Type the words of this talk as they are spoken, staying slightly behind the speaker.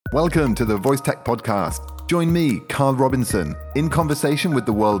Welcome to the Voice Tech Podcast. Join me, Carl Robinson, in conversation with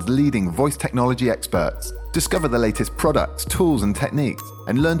the world's leading voice technology experts. Discover the latest products, tools, and techniques,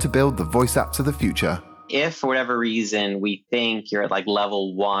 and learn to build the voice apps of the future. If for whatever reason we think you're at like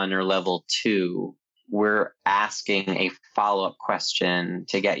level 1 or level 2, we're asking a follow-up question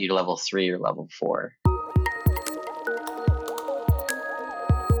to get you to level 3 or level 4.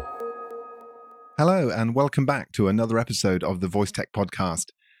 Hello, and welcome back to another episode of the Voice Tech Podcast.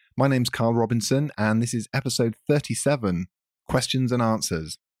 My name's Carl Robinson, and this is episode 37, Questions and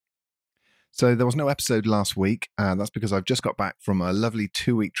Answers. So there was no episode last week. That's because I've just got back from a lovely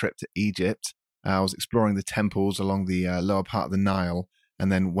 2-week trip to Egypt. I was exploring the temples along the lower part of the Nile, and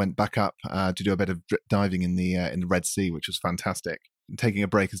then went back up to do a bit of drip diving in the Red Sea, which was fantastic. Taking a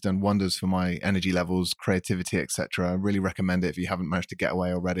break has done wonders for my energy levels, creativity, etc. I really recommend it if you haven't managed to get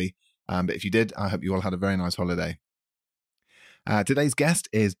away already. But if you did, I hope you all had a very nice holiday. Today's guest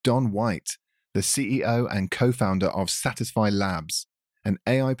is Don White, the CEO and co-founder of Satisfy Labs, an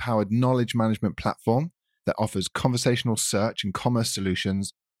AI-powered knowledge management platform that offers conversational search and commerce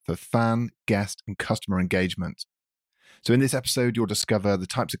solutions for fan, guest, and customer engagement. So in this episode, you'll discover the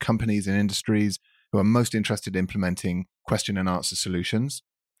types of companies and industries who are most interested in implementing question and answer solutions.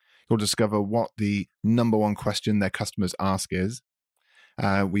 You'll discover what the number one question their customers ask is.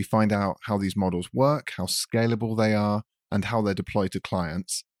 We find out how these models work, how scalable they are, and how they're deployed to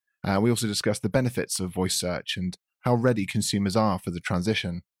clients. We also discuss the benefits of voice search and how ready consumers are for the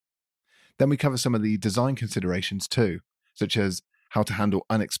transition. Then we cover some of the design considerations too, such as how to handle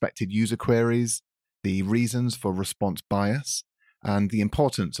unexpected user queries, the reasons for response bias, and the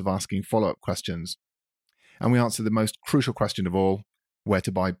importance of asking follow-up questions. And we answer the most crucial question of all, where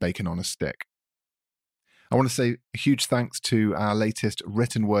to buy bacon on a stick. I want to say a huge thanks to our latest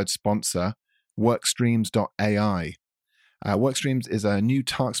written word sponsor, Workstreams.ai. Workstreams is a new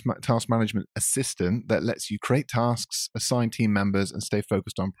task management assistant that lets you create tasks, assign team members, and stay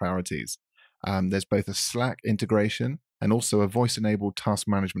focused on priorities. There's both a Slack integration and also a voice-enabled task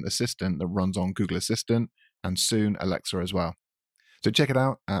management assistant that runs on Google Assistant and soon Alexa as well. So check it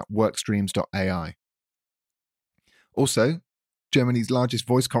out at workstreams.ai. Also, Germany's largest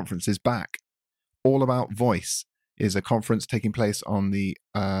voice conference is back. All About Voice is a conference taking place on the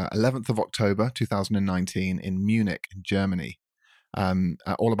 11th of October 2019 in Munich, Germany.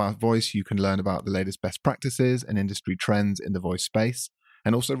 At All About Voice, you can learn about the latest best practices and industry trends in the voice space,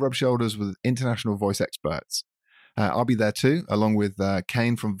 and also rub shoulders with international voice experts. I'll be there too, along with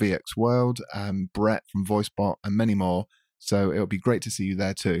Kane from VX World, Brett from VoiceBot, and many more, so it'll be great to see you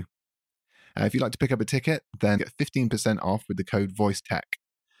there too. If you'd like to pick up a ticket, then get 15% off with the code VoiceTech.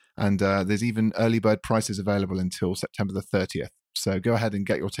 And there's even early bird prices available until September the 30th. So go ahead and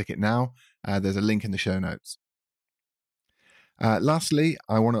get your ticket now. There's a link in the show notes. Lastly,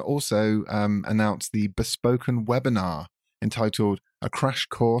 I want to also announce the Bespoken webinar entitled A Crash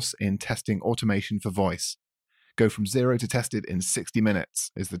Course in Testing Automation for Voice. Go from zero to tested in 60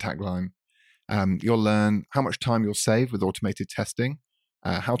 minutes is the tagline. You'll learn how much time you'll save with automated testing,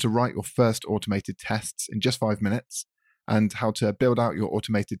 how to write your first automated tests in just 5 minutes, and how to build out your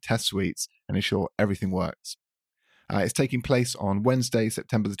automated test suites and ensure everything works. It's taking place on Wednesday,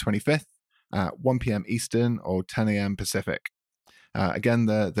 September the 25th at 1 p.m. Eastern or 10 a.m. Pacific. Again,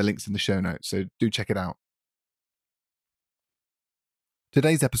 the link's in the show notes, so do check it out.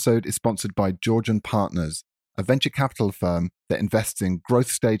 Today's episode is sponsored by Georgian Partners, a venture capital firm that invests in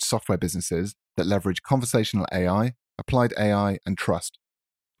growth stage software businesses that leverage conversational AI, applied AI, and trust.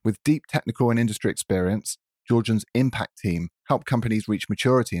 With deep technical and industry experience, Georgian's Impact team help companies reach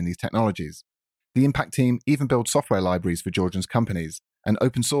maturity in these technologies. The Impact team even builds software libraries for Georgian's companies and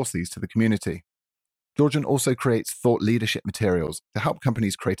open source these to the community. Georgian also creates thought leadership materials to help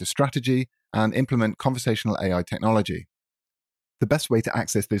companies create a strategy and implement conversational AI technology. The best way to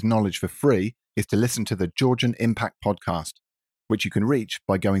access this knowledge for free is to listen to the Georgian Impact podcast, which you can reach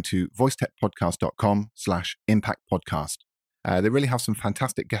by going to voicetechpodcast.com/impactpodcast. They really have some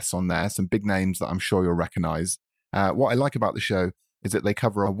fantastic guests on there, some big names that I'm sure you'll recognize. What I like about the show is that they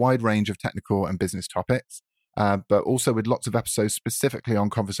cover a wide range of technical and business topics, but also with lots of episodes specifically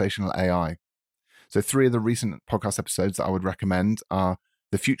on conversational AI. So 3 of the recent podcast episodes that I would recommend are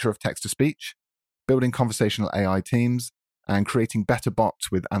The Future of Text-to-Speech, Building Conversational AI Teams, and Creating Better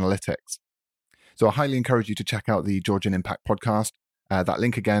Bots with Analytics. So I highly encourage you to check out the Georgian Impact podcast. That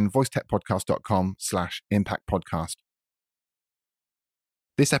link again, voicetechpodcast.com/impactpodcast.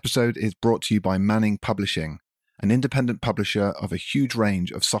 This episode is brought to you by Manning Publishing, an independent publisher of a huge range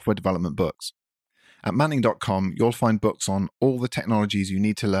of software development books. At Manning.com, you'll find books on all the technologies you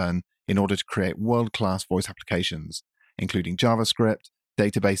need to learn in order to create world-class voice applications, including JavaScript,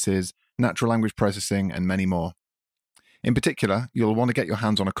 databases, natural language processing, and many more. In particular, you'll want to get your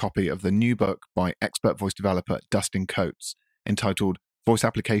hands on a copy of the new book by expert voice developer Dustin Coates, entitled Voice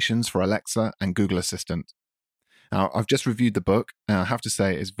Applications for Alexa and Google Assistant. Now, I've just reviewed the book, and I have to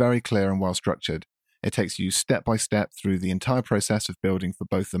say it's very clear and well structured. It takes you step by step through the entire process of building for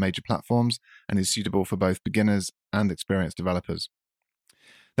both the major platforms and is suitable for both beginners and experienced developers.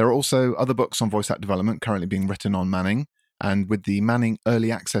 There are also other books on voice app development currently being written on Manning, and with the Manning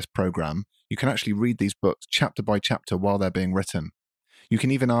Early Access program, you can actually read these books chapter by chapter while they're being written. You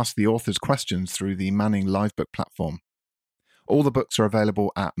can even ask the authors questions through the Manning Livebook platform. All the books are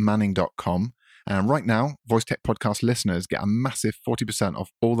available at manning.com, and right now, VoiceTech Podcast listeners get a massive 40%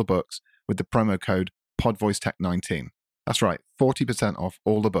 off all the books with the promo code PodVoiceTech19. That's right, 40% off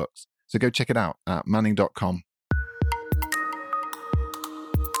all the books. So go check it out at manning.com.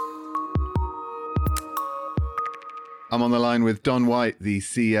 I'm on the line with Don White, the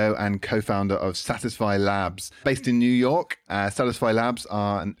CEO and co-founder of Satisfy Labs. Based in New York, Satisfy Labs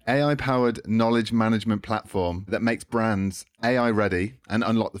are an AI-powered knowledge management platform that makes brands AI-ready and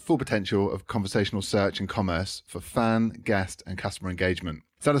unlock the full potential of conversational search and commerce for fan, guest, and customer engagement.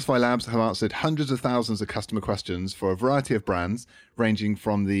 Satisfy Labs have answered hundreds of thousands of customer questions for a variety of brands, ranging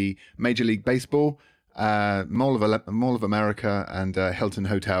from the Major League Baseball, Mall of America, and Hilton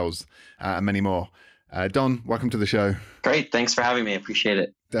Hotels, and many more. Don, welcome to the show. Great. Thanks for having me. I appreciate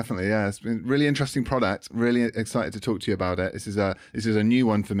it. Definitely. Yeah. It's been a really interesting product. Really excited to talk to you about it. This is a new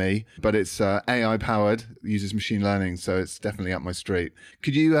one for me, but it's AI powered, uses machine learning. So it's definitely up my street.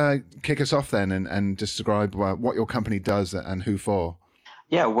 Could you kick us off then and describe what your company does and who for?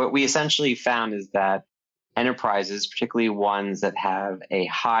 Yeah. What we essentially found is that enterprises, particularly ones that have a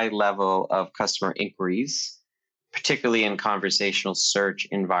high level of customer inquiries, particularly in conversational search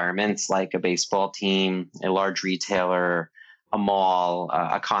environments like a baseball team, a large retailer, a mall,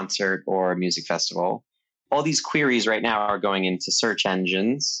 a concert, or a music festival. All these queries right now are going into search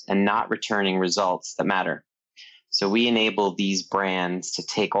engines and not returning results that matter. So we enable these brands to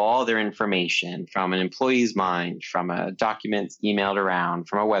take all their information from an employee's mind, from a document emailed around,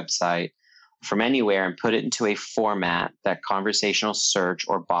 from a website, from anywhere, and put it into a format that conversational search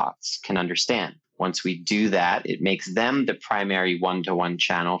or bots can understand. Once we do that, it makes them the primary one-to-one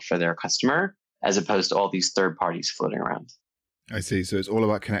channel for their customer, as opposed to all these third parties floating around. I see. So it's all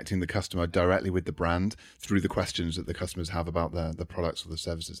about connecting the customer directly with the brand through the questions that the customers have about the products or the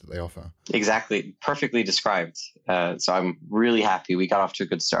services that they offer. Exactly. Perfectly described. So I'm really happy. We got off to a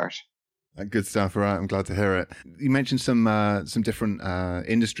good start. Good stuff. All right. I'm glad to hear it. You mentioned some different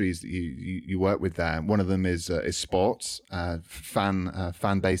industries that you work with there. One of them is sports,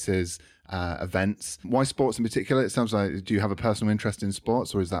 fan bases, events. Why sports in particular? It sounds like, do you have a personal interest in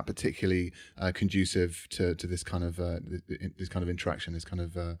sports, or is that particularly conducive to this kind of interaction, this kind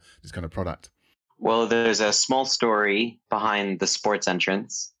of product? Well, there's a small story behind the sports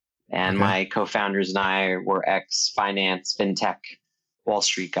entrance, and my co-founders and I were ex-finance, fintech, Wall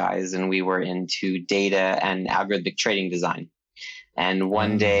Street guys, and we were into data and algorithmic trading design. And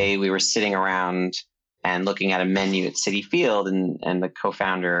one day we were sitting around and looking at a menu at Citi Field, and the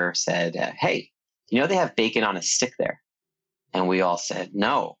co-founder said, hey, they have bacon on a stick there? And we all said,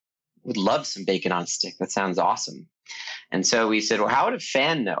 no, we'd love some bacon on a stick. That sounds awesome. And so we said, well, how would a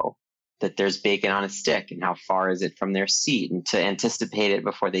fan know that there's bacon on a stick, and how far is it from their seat, and to anticipate it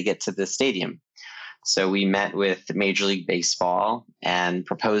before they get to the stadium? So we met with Major League Baseball and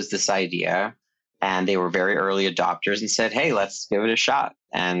proposed this idea, and they were very early adopters and said, hey, let's give it a shot.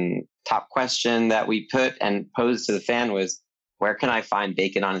 And top question that we put and posed to the fan was, where can I find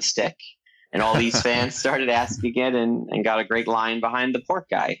bacon on a stick? And all these fans started asking it and got a great line behind the pork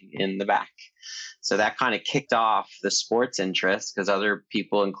guy in the back. So that kind of kicked off the sports interest, because other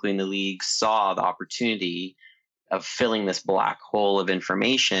people, including the league, saw the opportunity of filling this black hole of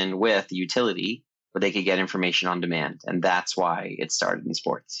information with utility where they could get information on demand. And that's why it started in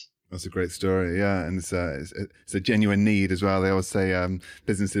sports. That's a great story, yeah. And it's a genuine need as well. They always say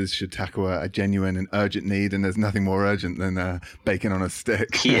businesses should tackle a genuine and urgent need, and there's nothing more urgent than bacon on a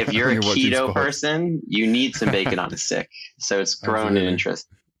stick. If you're a keto person, you need some bacon on a stick. So it's grown in interest.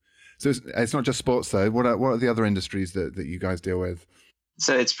 So it's not just sports, though. What are the other industries that you guys deal with?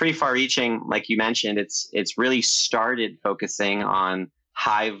 So it's pretty far-reaching. Like you mentioned, it's really started focusing on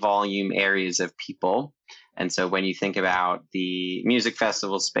high volume areas of people. And so when you think about the music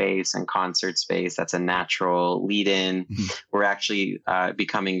festival space and concert space, that's a natural lead in. Mm-hmm. We're actually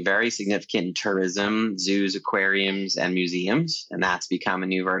becoming very significant in tourism, zoos, aquariums, and museums. And that's become a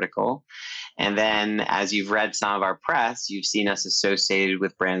new vertical. And then as you've read some of our press, you've seen us associated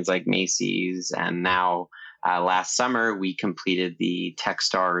with brands like Macy's and now Last summer, we completed the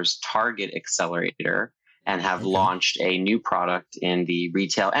Techstars Target Accelerator and have launched a new product in the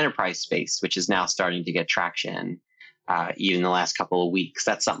retail enterprise space, which is now starting to get traction even the last couple of weeks.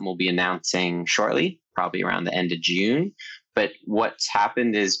 That's something we'll be announcing shortly, probably around the end of June. But what's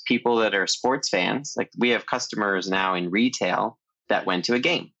happened is people that are sports fans, like we have customers now in retail that went to a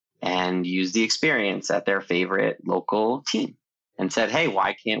game and used the experience at their favorite local team and said, hey,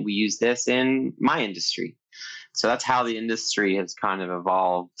 why can't we use this in my industry? So that's how the industry has kind of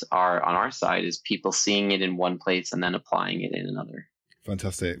evolved on our side, is people seeing it in one place and then applying it in another.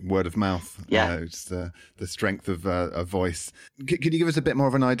 Fantastic. Word of mouth. Yeah. It's the strength of a voice. Could you give us a bit more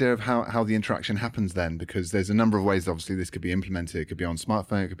of an idea of how the interaction happens then? Because there's a number of ways, obviously, this could be implemented. It could be on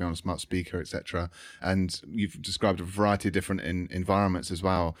smartphone, it could be on a smart speaker, etc. And you've described a variety of different environments as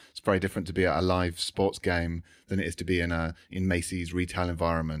well. It's very different to be at a live sports game than it is to be in Macy's retail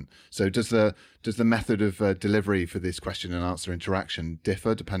environment. So does the method of delivery for this question and answer interaction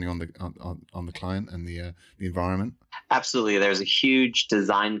differ depending on the client and the environment? Absolutely. There's a huge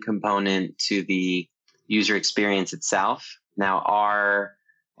design component to the user experience itself. Now, our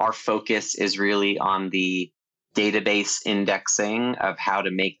focus is really on the database indexing of how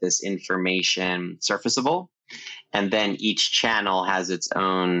to make this information surfaceable. And then each channel has its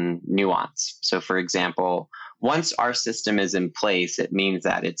own nuance. So, for example, once our system is in place, it means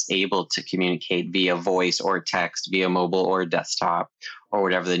that it's able to communicate via voice or text, via mobile or desktop, or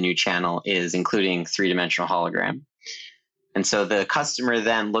whatever the new channel is, including three-dimensional hologram. And so the customer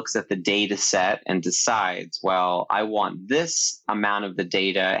then looks at the data set and decides, well, I want this amount of the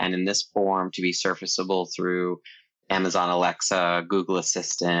data and in this form to be surfaceable through Amazon Alexa, Google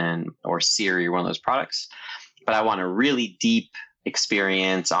Assistant, or Siri, one of those products. But I want a really deep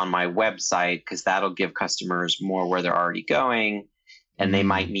experience on my website because that'll give customers more where they're already going, and they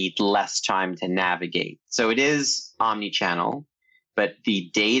might need less time to navigate. So it is omni-channel. But the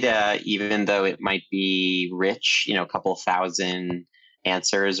data, even though it might be rich, a couple thousand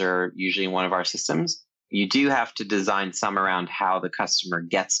answers are usually in one of our systems, you do have to design some around how the customer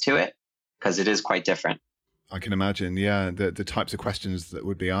gets to it, because it is quite different. I can imagine, yeah. The types of questions that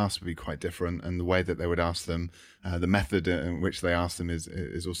would be asked would be quite different, and the way that they would ask them, the method in which they ask them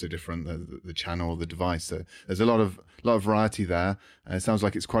is also different. The channel, the device. So there's a lot of variety there. It sounds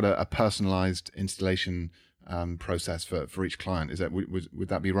like it's quite a personalized installation process for each client. Is that would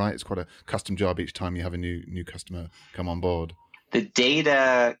that be right? It's quite a custom job each time you have a new customer come on board. The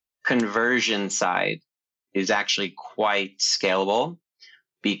data conversion side is actually quite scalable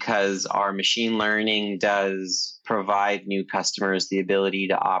because our machine learning does provide new customers the ability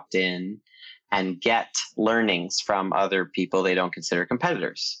to opt in and get learnings from other people they don't consider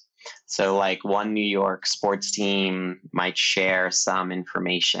competitors. So like one New York sports team might share some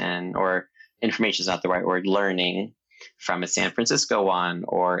information, or information is not the right word, learning from a San Francisco one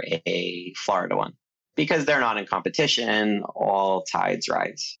or a Florida one. Because they're not in competition, all tides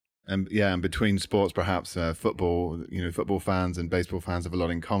rise. And between sports, perhaps football, football fans and baseball fans have a lot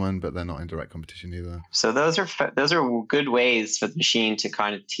in common, but they're not in direct competition either. So those are good ways for the machine to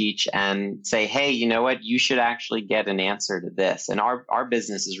kind of teach and say, hey, you know what, you should actually get an answer to this. And our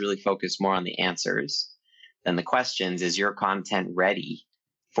business is really focused more on the answers than the questions. Is your content ready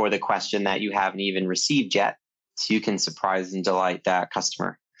for the question that you haven't even received yet, so you can surprise and delight that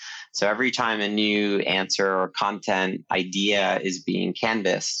customer? So every time a new answer or content idea is being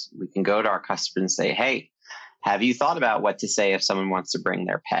canvassed, we can go to our customer and say, hey, have you thought about what to say if someone wants to bring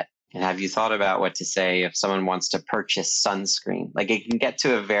their pet? And have you thought about what to say if someone wants to purchase sunscreen? Like, it can get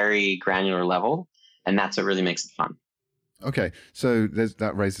to a very granular level, and that's what really makes it fun. Okay, so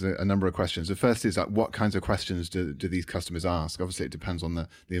that raises a number of questions. The first is, like, what kinds of questions do these customers ask? Obviously, it depends on the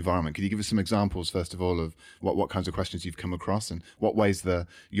environment. Can you give us some examples, first of all, of what kinds of questions you've come across and what ways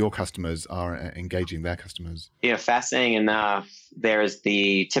your customers are engaging their customers? Fascinating enough, there's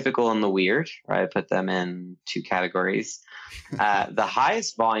the typical and the weird, right? I put them in two categories. The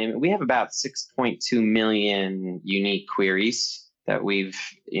highest volume, we have about 6.2 million unique queries that we've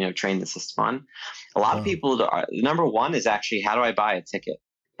trained the system on. A lot of people, number one is actually, how do I buy a ticket?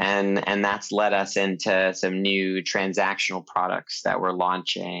 And that's led us into some new transactional products that we're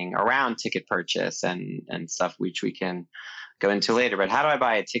launching around ticket purchase and stuff, which we can go into later. But how do I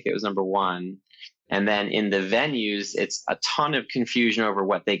buy a ticket was number one. And then in the venues, it's a ton of confusion over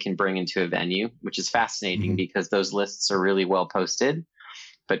what they can bring into a venue, which is fascinating because those lists are really well posted.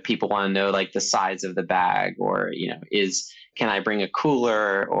 But people want to know, like, the size of the bag, or can I bring a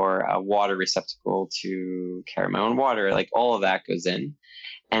cooler or a water receptacle to carry my own water? Like, all of that goes in.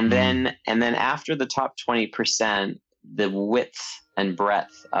 And then after the top 20%, the width and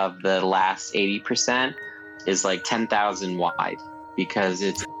breadth of the last 80% is like 10,000 wide because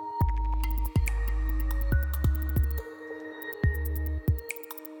it's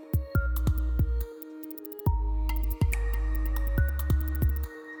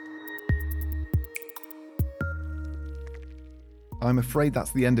I'm afraid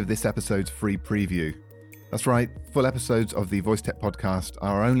that's the end of this episode's free preview. That's right, full episodes of the VoiceTech podcast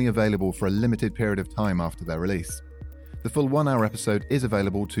are only available for a limited period of time after their release. The full 1-hour episode is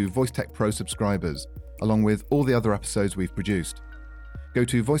available to VoiceTech Pro subscribers, along with all the other episodes we've produced. Go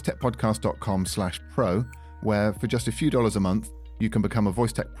to voicetechpodcast.com/pro, where for just a few dollars a month, you can become a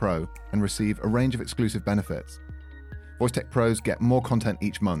VoiceTech Pro and receive a range of exclusive benefits. VoiceTech Pros get more content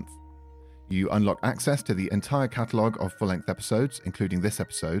each month. You unlock access to the entire catalogue of full-length episodes, including this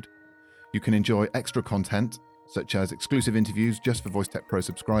episode. You can enjoy extra content, such as exclusive interviews just for VoiceTech Pro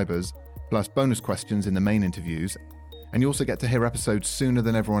subscribers, plus bonus questions in the main interviews, and you also get to hear episodes sooner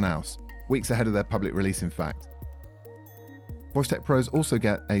than everyone else, weeks ahead of their public release in fact. VoiceTech Pros also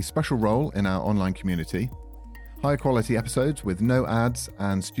get a special role in our online community, higher quality episodes with no ads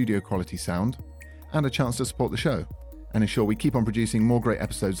and studio quality sound, and a chance to support the show, and ensure we keep on producing more great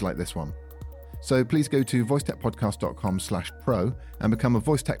episodes like this one. So please go to voicetechpodcast.com/pro and become a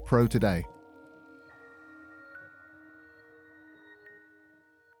VoiceTech Pro today.